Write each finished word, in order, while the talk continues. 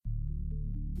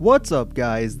What's up,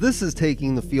 guys? This is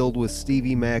Taking the Field with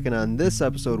Stevie Mack, and on this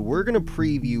episode, we're going to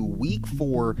preview Week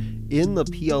 4 in the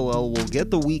PLL. We'll get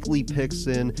the weekly picks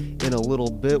in a little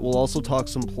bit. We'll also talk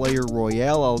some Player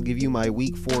Royale. I'll give you my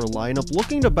Week 4 lineup,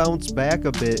 looking to bounce back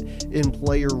a bit in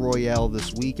Player Royale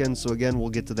this weekend. So again, we'll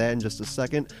get to that in just a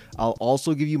second. I'll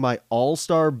also give you my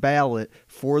All-Star ballot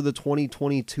for the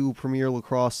 2022 Premier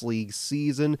Lacrosse League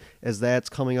season, as that's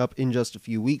coming up in just a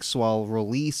few weeks. So I'll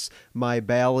release my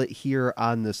ballot here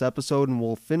on this episode, and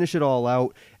we'll finish it all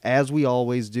out as we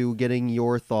always do, getting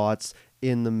your thoughts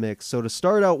in the mix. So to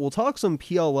start out, we'll talk some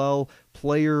PLL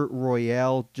Player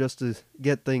Royale just to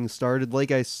get things started.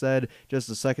 Like I said just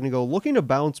a second ago, looking to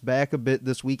bounce back a bit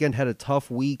this weekend. Had a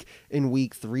tough week in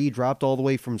Week 3, dropped all the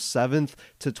way from 7th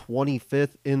to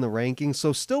 25th in the rankings.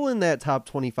 So still in that top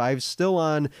 25, still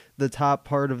on the top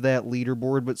part of that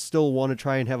leaderboard, but still want to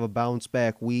try and have a bounce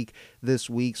back week this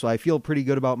week. So I feel pretty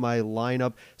good about my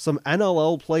lineup. Some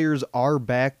NLL players are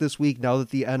back this week now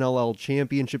that the NLL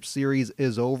Championship Series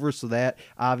is over, so that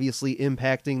obviously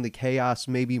impacting the chaos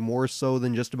maybe more so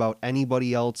than just about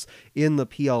anybody else in the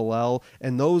PLL,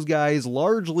 and those guys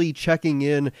largely checking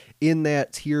in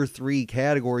that tier 3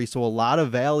 category, so a lot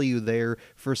of value there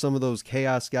for some of those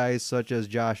chaos guys such as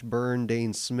Josh Byrne,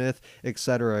 Dane Smith,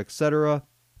 etc., etc.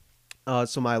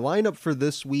 So my lineup for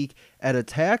this week at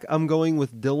attack, I'm going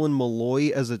with Dylan Malloy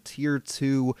as a tier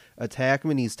 2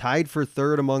 attackman. He's tied for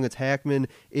third among attackmen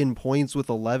in points with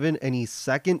 11, and he's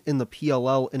second in the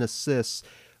PLL in assists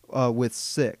with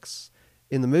 6.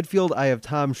 In the midfield, I have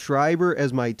Tom Schreiber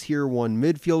as my tier 1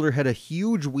 midfielder. Had a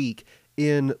huge week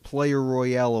in Player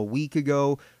Royale a week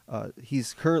ago.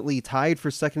 He's currently tied for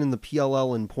second in the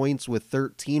PLL in points with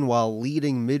 13, while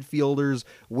leading midfielders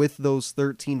with those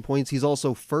 13 points. He's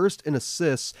also first in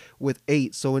assists with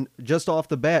 8. So just off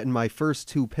the bat, in my first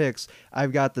 2 picks,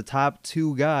 I've got the top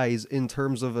 2 guys in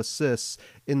terms of assists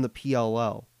in the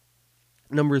PLL.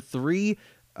 Number 3,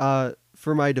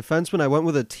 for my defenseman, I went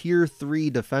with a tier 3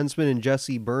 defenseman in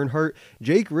Jesse Bernhardt.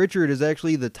 Jake Richard is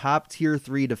actually the top tier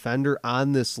 3 defender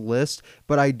on this list,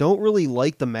 but I don't really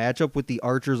like the matchup with the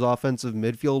Archers offensive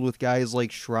midfield with guys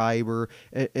like Schreiber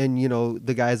and you know,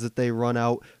 the guys that they run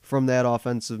out from that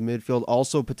offensive midfield.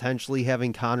 Also potentially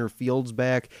having Connor Fields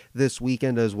back this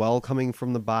weekend as well, coming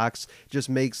from the box, just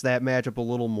makes that matchup a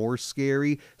little more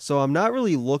scary. So I'm not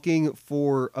really looking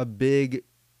for a big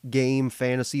game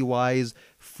fantasy wise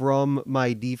from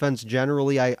my defense.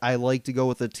 Generally, I like to go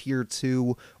with a tier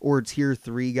 2 or tier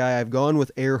 3 guy. I've gone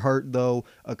with Earhart though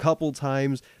a couple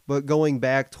times, but going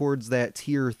back towards that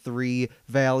tier 3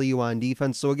 value on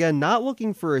defense. So again, not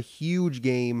looking for a huge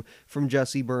game from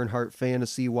Jesse Bernhardt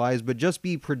fantasy wise, but just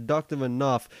be productive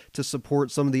enough to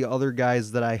support some of the other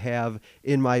guys that I have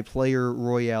in my Player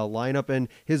Royale lineup. And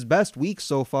his best week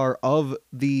so far of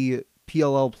the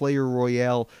PLL Player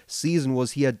Royale season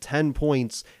was he had 10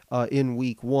 points in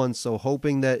Week 1, so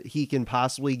hoping that he can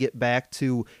possibly get back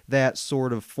to that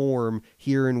sort of form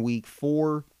here in Week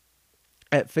 4.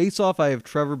 At faceoff, I have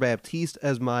Trevor Baptiste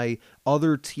as my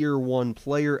other tier 1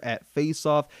 player at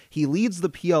faceoff. He leads the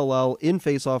PLL in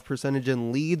faceoff percentage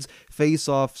and leads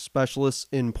faceoff specialists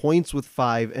in points with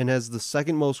 5 and has the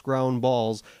second most ground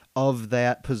balls of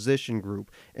that position group.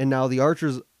 And now the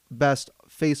Archers' best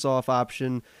face-off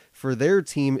option for their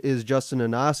team is Justin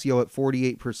Anasio at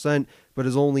 48%, but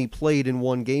has only played in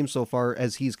 1 game so far,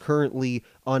 as he's currently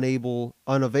unavailable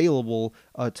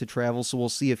to travel. So we'll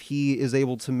see if he is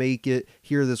able to make it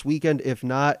here this weekend. If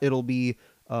not, it'll be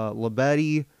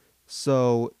Lebetti.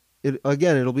 So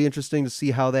it'll be interesting to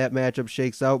see how that matchup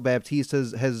shakes out. Baptiste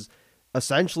has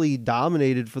essentially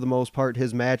dominated for the most part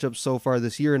his matchups so far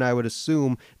this year, and I would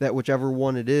assume that whichever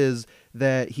one it is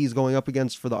that he's going up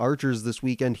against for the Archers this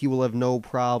weekend, he will have no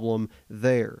problem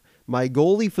there. My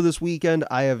goalie for this weekend,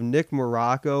 I have Nick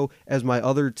Morocco as my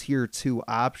other tier 2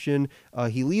 option.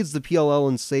 He leads the PLL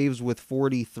in saves with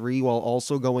 43, while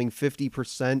also going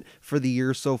 50% for the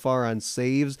year so far on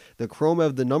saves. The Chrome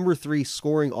have the number 3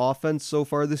 scoring offense so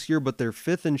far this year, but they're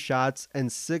 5th in shots and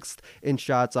 6th in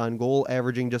shots on goal,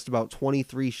 averaging just about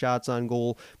 23 shots on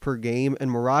goal per game. And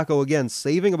Morocco, again,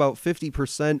 saving about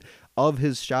 50% of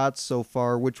his shots so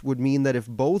far, which would mean that if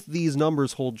both these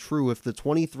numbers hold true, if the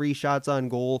 23 shots on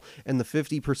goal and the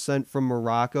 50% from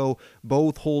Morocco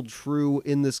both hold true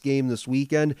in this game this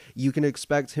weekend, you can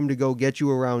expect him to go get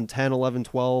you around 10, 11,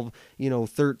 12,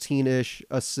 13-ish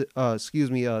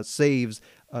saves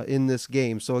in this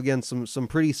game. So again, some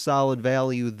pretty solid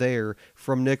value there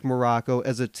from Nick Morocco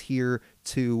as a tier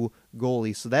 2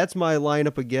 goalie. So that's my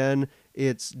lineup again.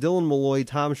 It's Dylan Malloy,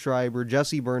 Tom Schreiber,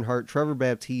 Jesse Bernhardt, Trevor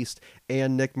Baptiste,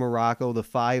 and Nick Morocco, the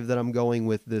 5 that I'm going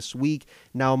with this week.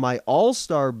 Now, my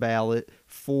all-star ballot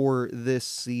for this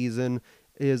season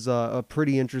is a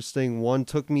pretty interesting one.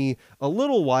 Took me a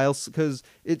little while because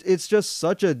it's just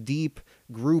such a deep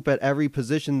group at every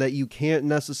position that you can't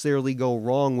necessarily go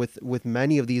wrong with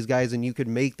many of these guys, and you could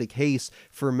make the case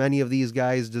for many of these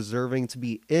guys deserving to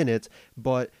be in it.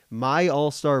 But my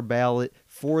all-star ballot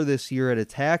for this year at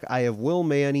attack, I have Will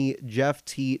Manny, Jeff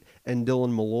Teat, and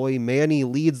Dylan Molloy. Manny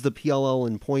leads the PLL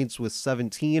in points with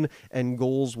 17 and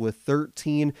goals with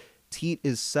 13. Teat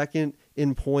is second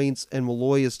in points, and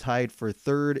Molloy is tied for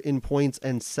third in points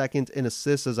and second in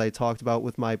assists, as I talked about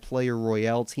with my Player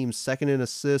Royale team. Second in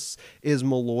assists is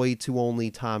Molloy to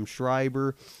only Tom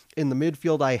Schreiber. In the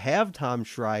midfield, I have Tom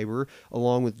Schreiber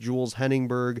along with Jules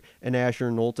Henningberg and Asher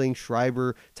Nolting.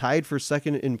 Schreiber tied for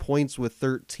second in points with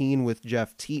 13 with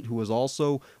Jeff Teat, who was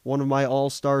also one of my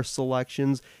all-star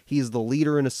selections. He's the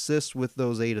leader in assists with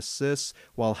those 8 assists,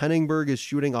 while Henningberg is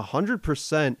shooting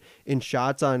 100% in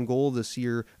shots on goal this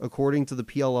year, according to the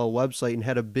PLL website, and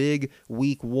had a big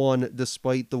week 1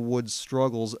 despite the Woods'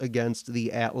 struggles against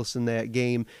the Atlas in that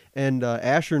game. And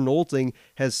Asher Nolting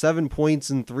has 7 points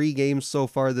in 3 games so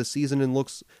far this season and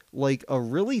looks like a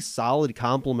really solid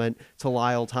complement to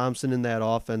Lyle Thompson in that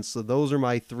offense. So those are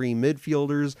my 3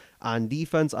 midfielders. On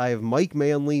defense, I have Mike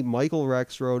Manley, Michael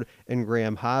Rexroad, and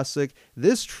Graham Hossack.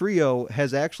 This trio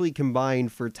has actually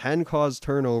combined for 10 caused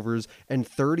turnovers and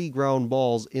 30 ground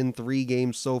balls in 3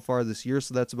 games so far this year.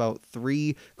 So that's about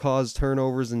 3 caused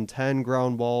turnovers and 10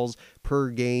 ground balls per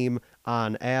game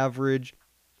on average.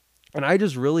 And I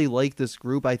just really like this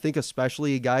group. I think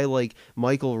especially a guy like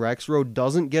Michael Rexroad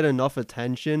doesn't get enough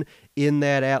attention in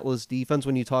that Atlas defense.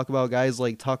 When you talk about guys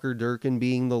like Tucker Durkin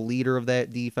being the leader of that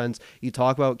defense, you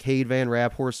talk about Cade Van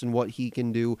Raphorst and what he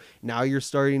can do. Now you're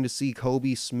starting to see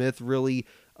Kobe Smith really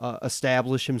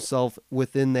establish himself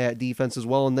within that defense as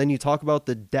well. And then you talk about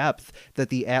the depth that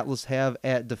the Atlas have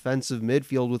at defensive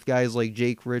midfield with guys like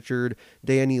Jake Richard,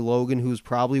 Danny Logan, who's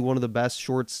probably one of the best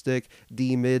short stick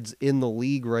D mids in the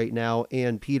league right now,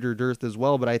 and Peter Dirth as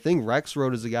well. But I think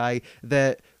Rexroad is a guy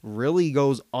that really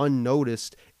goes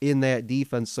unnoticed in that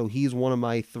defense. So he's one of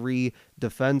my 3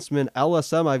 defensemen.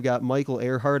 LSM, I've got Michael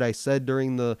Earhart. I said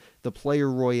during the Player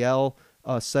Royale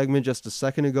segment just a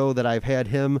second ago that I've had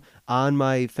him on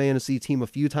my fantasy team a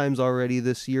few times already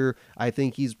this year. I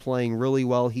think he's playing really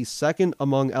well. He's second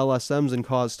among LSMs in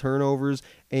caused turnovers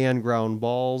and ground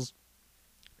balls.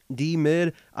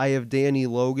 D-mid, I have Danny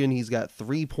Logan. He's got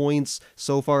 3 points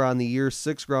so far on the year,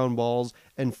 6 ground balls,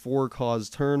 and 4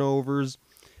 caused turnovers.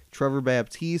 Trevor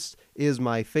Baptiste is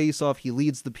my faceoff. He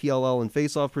leads the PLL in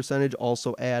faceoff percentage,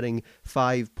 also adding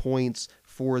 5 points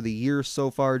for the year so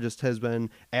far. Just has been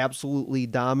absolutely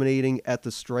dominating at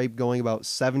the stripe, going about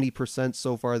 70%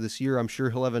 so far this year. I'm sure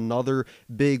he'll have another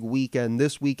big weekend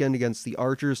this weekend against the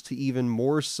Archers to even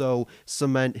more so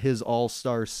cement his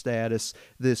all-star status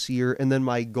this year. And then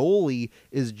my goalie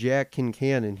is Jack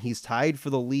Kincannon. He's tied for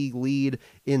the league lead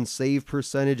in save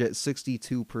percentage at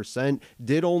 62%.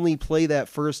 Did only play that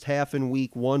first half in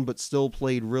week 1, but still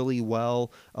played really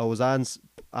well. Was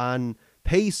on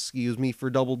pace, for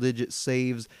double-digit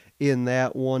saves in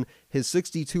that one. His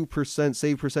 62%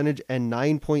 save percentage and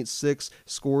 9.6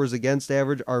 scores against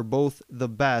average are both the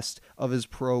best of his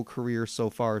pro career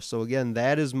so far. So again,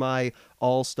 that is my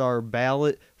all-star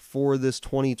ballot for this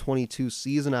 2022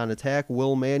 season. On attack,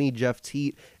 Will Manny, Jeff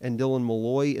Teat, and Dylan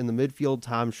Molloy. In the midfield,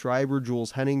 Tom Schreiber,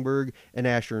 Jules Henningberg, and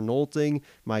Asher Nolting.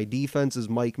 My defense is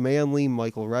Mike Manley,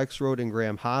 Michael Rexroad, and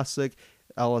Graham Hossack.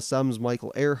 LSM's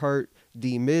Michael Earhart.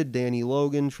 D-mid, Danny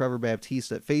Logan, Trevor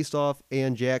Baptiste at faceoff,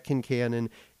 and Jack Kincannon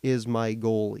is my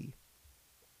goalie.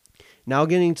 Now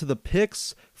getting to the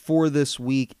picks for this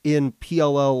week in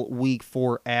PLL Week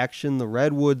 4 action. The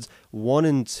Redwoods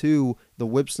 1-2, the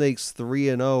Whipsnakes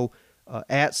 3-0.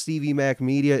 At Stevie Mac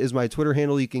Media is my Twitter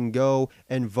handle. You can go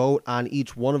and vote on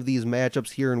each one of these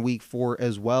matchups here in Week 4,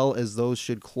 as well as those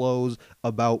should close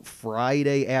about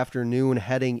Friday afternoon,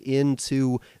 heading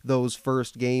into those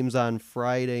first games on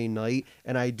Friday night.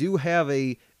 And I do have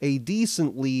a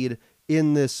decent lead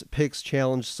in this picks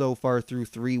challenge so far through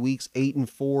 3 weeks.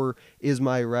 8-4 is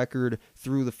my record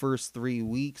through the first 3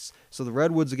 weeks. So the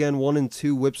Redwoods again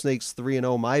 1-2, Whipsnakes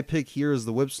 3-0. My pick here is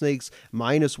the Whipsnakes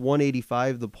minus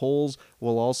 185. The polls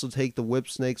will also take the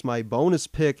Whipsnakes. My bonus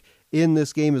pick in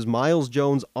this game is Miles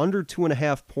Jones under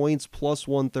 2.5 points plus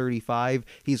 135.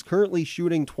 He's currently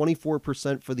shooting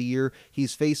 24% for the year.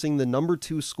 He's facing the number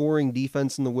 2 scoring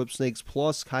defense in the Whipsnakes,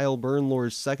 plus Kyle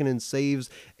Bernlohr's second in saves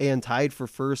and tied for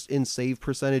first in save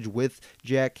percentage with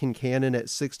Jack Kincannon at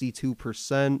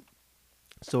 62%.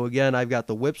 So again, I've got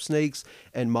the Whipsnakes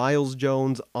and Miles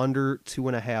Jones under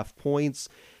 2.5 points.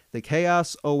 The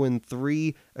Chaos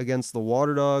 0-3 against the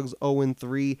Water Dogs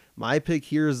 0-3. My pick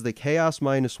here is the Chaos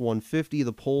minus 150.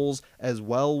 The polls as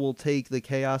well will take the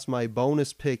Chaos. My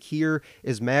bonus pick here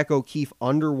is Mac O'Keefe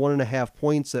under 1.5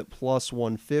 points at plus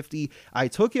 150. I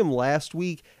took him last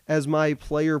week as my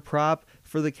player prop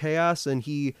for the Chaos, and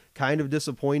he kind of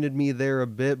disappointed me there a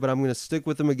bit, but I'm going to stick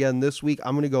with him again this week.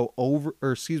 I'm going to go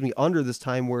under this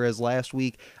time, whereas last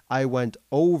week I went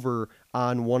over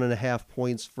on 1.5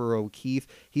 points for O'Keefe.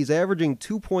 He's averaging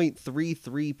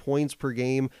 2.33 points per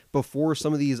game before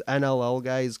some of these NLL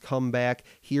guys come back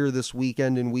here this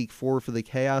weekend in week 4 for the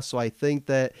Chaos, so I think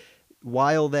that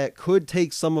while that could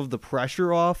take some of the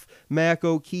pressure off Mac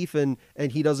O'Keefe and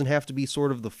he doesn't have to be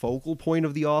sort of the focal point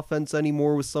of the offense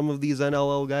anymore with some of these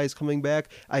NLL guys coming back,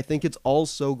 I think it's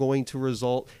also going to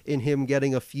result in him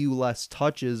getting a few less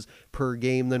touches per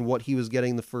game than what he was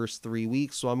getting the first 3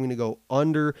 weeks. So I'm going to go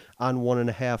under on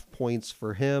 1.5 points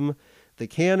for him. The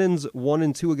Cannons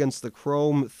 1-2 against the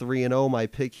Chrome 3-0. My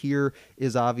pick here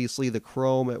is obviously the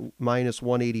Chrome at minus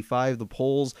 185. The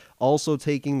polls also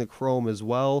taking the Chrome as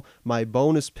well. My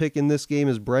bonus pick in this game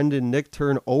is Brendan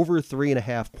Nichtern over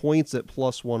 3.5 points at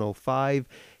plus 105.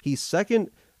 He's second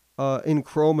in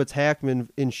Chrome attackman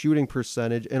in shooting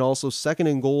percentage and also second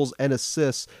in goals and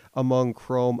assists among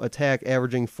Chrome attack,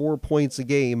 averaging 4 points a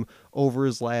game over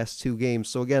his last 2 games.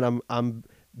 So again, I'm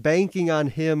banking on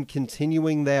him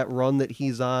continuing that run that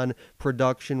he's on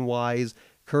production-wise.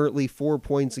 Currently 4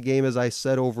 points a game, as I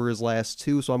said, over his last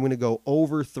 2, so I'm going to go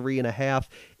over 3.5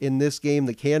 in this game.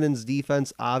 The Cannons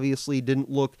defense obviously didn't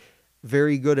look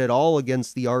very good at all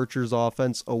against the Archers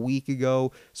offense a week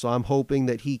ago, so I'm hoping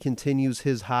that he continues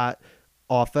his hot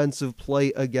offensive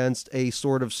play against a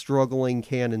sort of struggling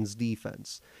Cannons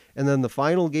defense. And then the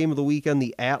final game of the weekend,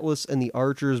 the Atlas and the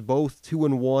Archers, both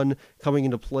 2-1 coming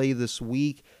into play this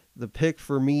week. The pick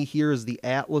for me here is the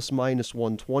Atlas minus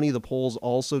 120. The polls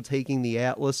also taking the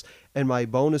Atlas. And my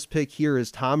bonus pick here is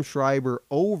Tom Schreiber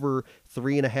over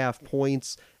 3.5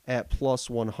 points at plus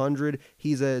 100.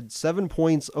 He's had 7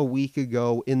 points a week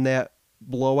ago in that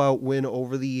blowout win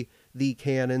over the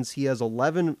Cannons. He has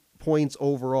 11 points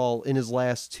overall in his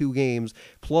last 2 games.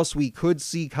 Plus, we could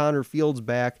see Connor Fields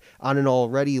back on an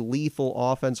already lethal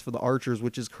offense for the Archers,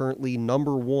 which is currently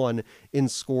number 1 in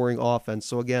scoring offense.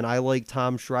 So again, I like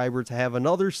Tom Schreiber to have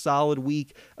another solid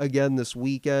week again this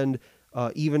weekend.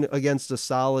 Even against a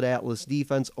solid Atlas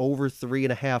defense, over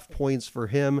 3.5 points for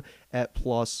him at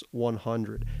plus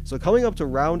 100. So coming up to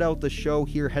round out the show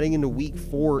here, heading into week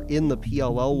 4 in the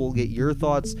PLL, we'll get your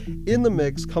thoughts in the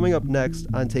mix coming up next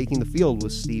on Taking the Field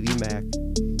with Stevie Mack.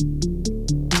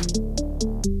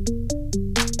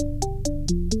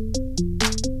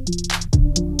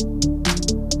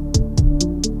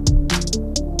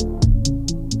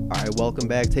 Welcome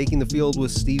back. Taking the Field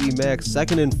with Stevie Mack.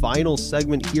 Second and final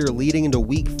segment here leading into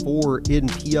week 4 in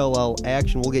PLL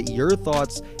action. We'll get your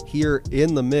thoughts here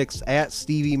in the mix at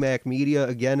Stevie Mack Media.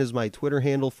 Again, is my Twitter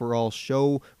handle for all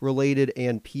show related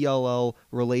and PLL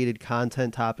related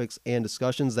content topics and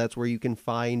discussions. That's where you can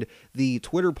find the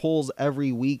Twitter polls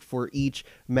every week for each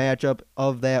matchup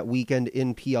of that weekend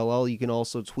in PLL. You can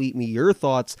also tweet me your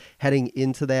thoughts heading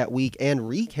into that week and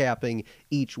recapping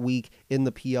each week in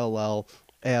the PLL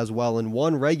as well. And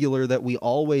one regular that we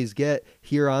always get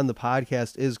here on the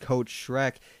podcast is Coach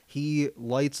Shrek. He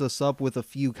lights us up with a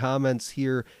few comments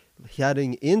here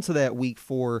heading into that week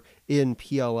 4 in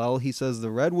PLL. He says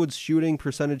the Redwoods shooting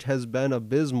percentage has been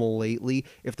abysmal lately.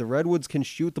 If the Redwoods can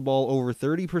shoot the ball over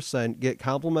 30%, get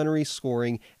complimentary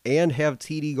scoring, and have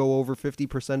TD go over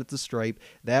 50% at the stripe,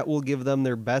 that will give them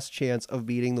their best chance of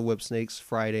beating the Whipsnakes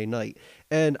Friday night.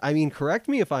 And I mean, correct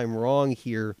me if I'm wrong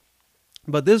here,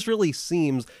 but this really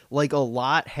seems like a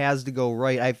lot has to go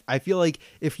right. I feel like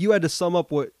if you had to sum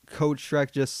up what Coach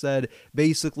Shrek just said,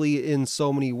 basically in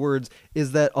so many words,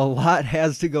 is that a lot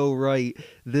has to go right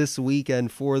this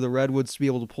weekend for the Redwoods to be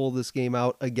able to pull this game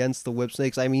out against the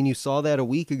Whipsnakes. I mean, you saw that a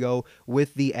week ago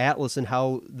with the Atlas and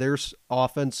how their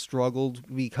offense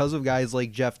struggled because of guys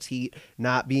like Jeff Teat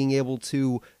not being able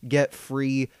to get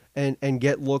free and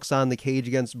get looks on the cage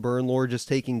against Bernlor, just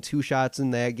taking 2 shots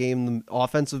in that game. The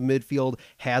offensive midfield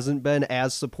hasn't been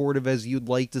as supportive as you'd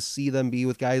like to see them be,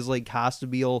 with guys like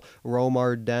Costabile,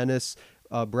 Romar, Dennis,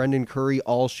 Brendan Curry,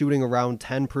 all shooting around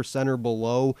 10% or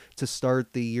below to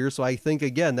start the year. So I think,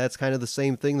 again, that's kind of the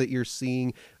same thing that you're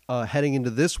seeing heading into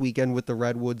this weekend with the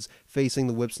Redwoods facing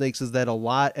the Whipsnakes, is that a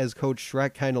lot, as Coach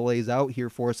Shrek kind of lays out here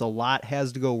for us, a lot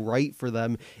has to go right for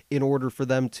them in order for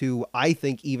them to, I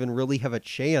think, even really have a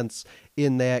chance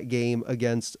in that game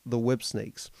against the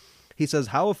Whipsnakes. He says,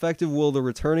 how effective will the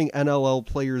returning NLL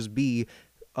players be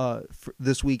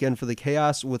this weekend for the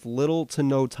Chaos with little to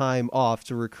no time off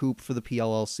to recoup for the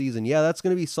PLL season. Yeah, that's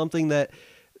going to be something that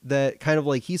kind of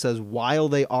like he says, while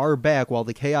they are back, while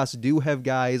the Chaos do have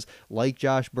guys like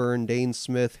Josh Byrne, Dane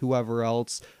Smith, whoever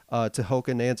else,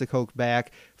 Tehoka Nanticoke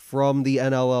back from the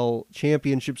NLL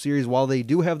Championship Series, while they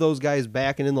do have those guys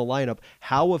back and in the lineup,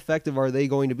 how effective are they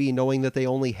going to be knowing that they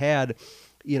only had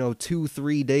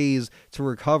 2-3 days to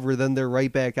recover, then they're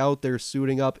right back out there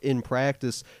suiting up in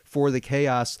practice for the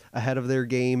Chaos ahead of their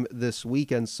game this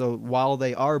weekend. So while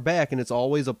they are back, and it's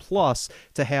always a plus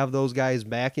to have those guys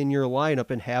back in your lineup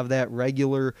and have that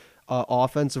regular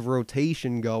offensive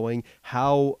rotation going,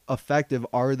 how effective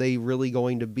are they really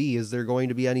going to be? Is there going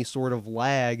to be any sort of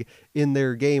lag in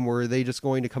their game, or are they just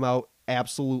going to come out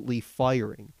absolutely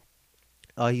firing?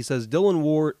 He says, if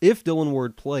Dylan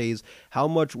Ward plays, how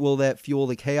much will that fuel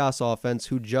the Chaos offense,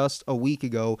 who just a week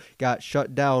ago got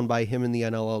shut down by him in the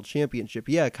NLL Championship?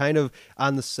 Yeah, kind of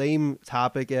on the same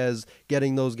topic as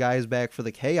getting those guys back for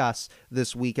the Chaos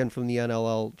this weekend from the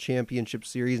NLL Championship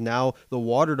Series. Now the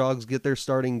Water Dogs get their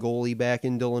starting goalie back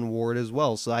in Dylan Ward as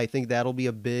well. So I think that'll be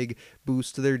a big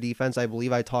boost to their defense. I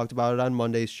believe I talked about it on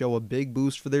Monday's show, a big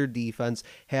boost for their defense,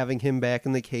 having him back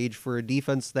in the cage for a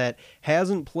defense that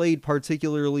hasn't played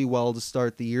particularly well to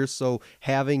start the year. So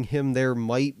having him there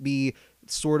might be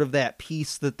sort of that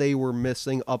piece that they were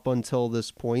missing up until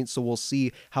this point. So we'll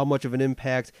see how much of an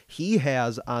impact he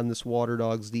has on this Water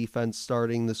Dogs defense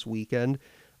starting this weekend.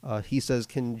 He says,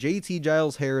 can JT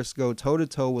Giles Harris go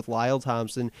toe-to-toe with Lyle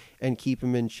Thompson and keep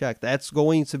him in check? That's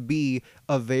going to be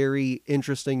a very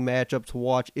interesting matchup to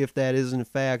watch if that is, in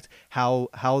fact,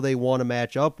 how they want to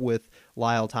match up with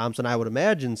Lyle Thompson. I would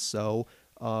imagine so.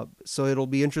 So it'll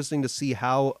be interesting to see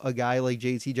how a guy like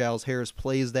JT Giles Harris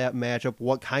plays that matchup,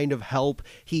 what kind of help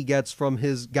he gets from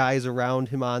his guys around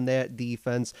him on that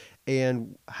defense,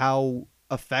 and how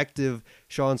effective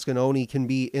Sean Scanoni can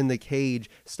be in the cage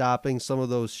stopping some of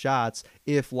those shots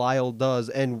if Lyle does,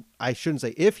 and I shouldn't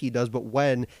say if he does, but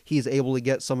when he's able to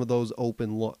get some of those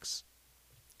open looks.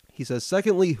 He says,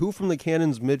 secondly, who from the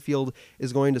Cannons midfield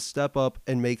is going to step up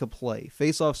and make a play?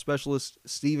 Face-off specialist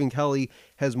Stephen Kelly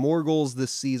has more goals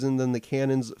this season than the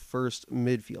Cannons' first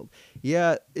midfield.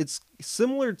 Yeah, it's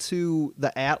similar to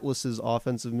the Atlas's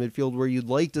offensive midfield, where you'd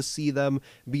like to see them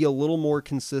be a little more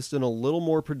consistent, a little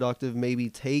more productive, maybe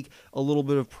take a little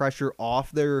bit of pressure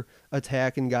off their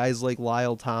attack, and guys like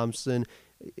Lyle Thompson.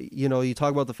 You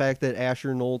talk about the fact that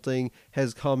Asher Nolting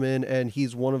has come in and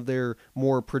he's one of their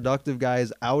more productive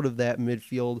guys out of that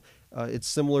midfield. It's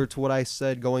similar to what I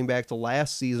said going back to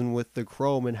last season with the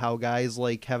Chrome, and how guys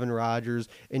like Kevin Rogers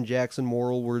and Jackson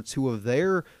Morrill were two of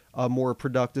their more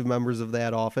productive members of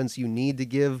that offense. You need to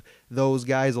give those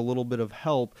guys a little bit of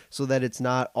help so that it's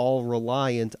not all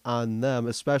reliant on them,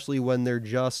 especially when they're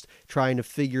just trying to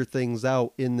figure things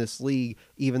out in this league,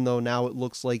 even though now it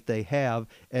looks like they have.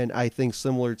 And I think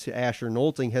similar to Asher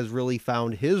Nolting has really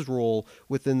found his role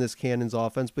within this Cannons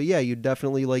offense. But yeah, you'd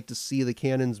definitely like to see the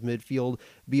Cannons midfield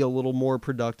be a little more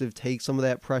productive, take some of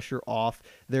that pressure off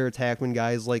their attackmen,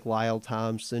 guys like Lyle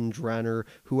Thompson, Drenner,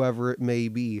 whoever it may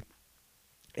be.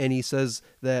 And he says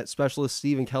that specialist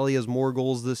Stephen Kelly has more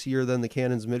goals this year than the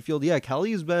Cannons midfield. Yeah,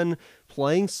 Kelly's been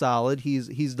playing solid.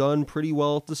 He's done pretty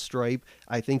well at the stripe.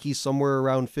 I think he's somewhere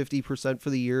around 50% for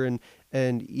the year,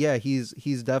 and yeah,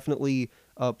 he's definitely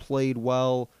played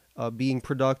well, being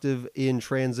productive in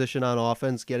transition on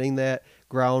offense, getting that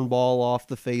ground ball off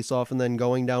the face-off, and then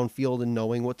going downfield and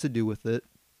knowing what to do with it.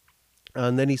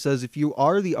 And then he says, if you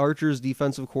are the Archers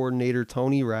defensive coordinator,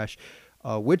 Tony Resch,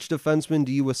 which defenseman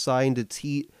do you assign to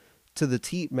the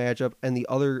Teat matchup and the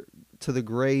other to the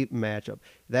Gray matchup?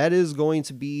 That is going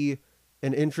to be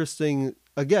an interesting,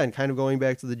 again, kind of going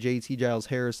back to the JT Giles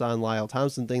Harris on Lyle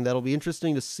Thompson thing. That'll be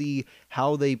interesting to see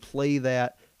how they play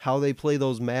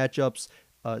those matchups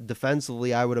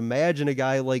defensively. I would imagine a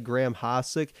guy like Graham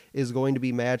Hossack is going to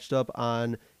be matched up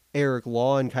on Eric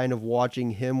Law, and kind of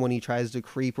watching him when he tries to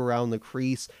creep around the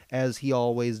crease, as he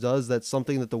always does. That's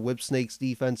something that the Whipsnakes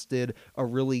defense did a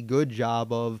really good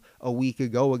job of a week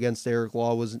ago against Eric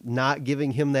Law, was not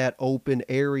giving him that open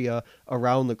area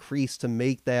around the crease to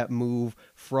make that move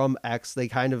from X. They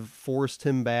kind of forced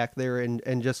him back there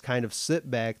and just kind of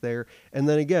sit back there. And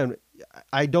then again,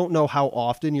 I don't know how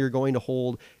often you're going to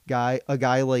hold a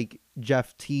guy like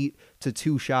Jeff Teat to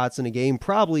 2 shots in a game.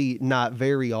 Probably not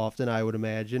very often, I would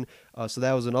imagine. So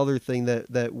that was another thing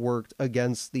that worked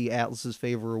against the Atlas's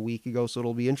favor a week ago. So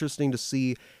it'll be interesting to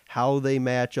see how they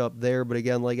match up there. But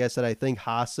again, like I said, I think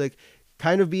Hossack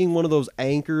kind of being one of those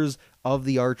anchors of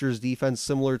the Archers defense,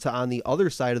 similar to on the other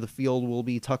side of the field will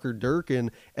be Tucker Durkin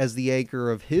as the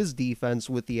anchor of his defense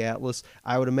with the Atlas.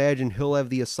 I would imagine he'll have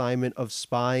the assignment of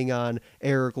spying on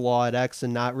Eric Law at X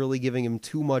and not really giving him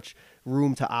too much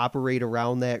room to operate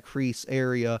around that crease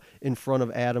area in front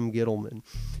of Adam Gittleman.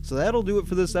 So that'll do it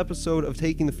for this episode of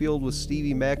Taking the Field with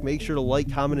Stevie Mack. Make sure to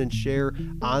like, comment, and share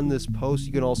on this post.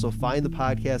 You can also find the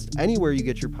podcast anywhere you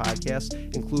get your podcasts,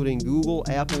 including Google,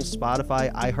 Apple,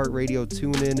 Spotify, iHeartRadio,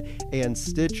 TuneIn, and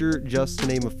Stitcher, just to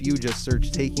name a few. Just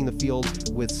search Taking the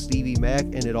Field with Stevie Mack,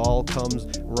 and it all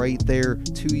comes right there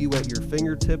to you at your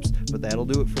fingertips. But that'll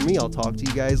do it for me. I'll talk to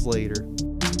you guys later.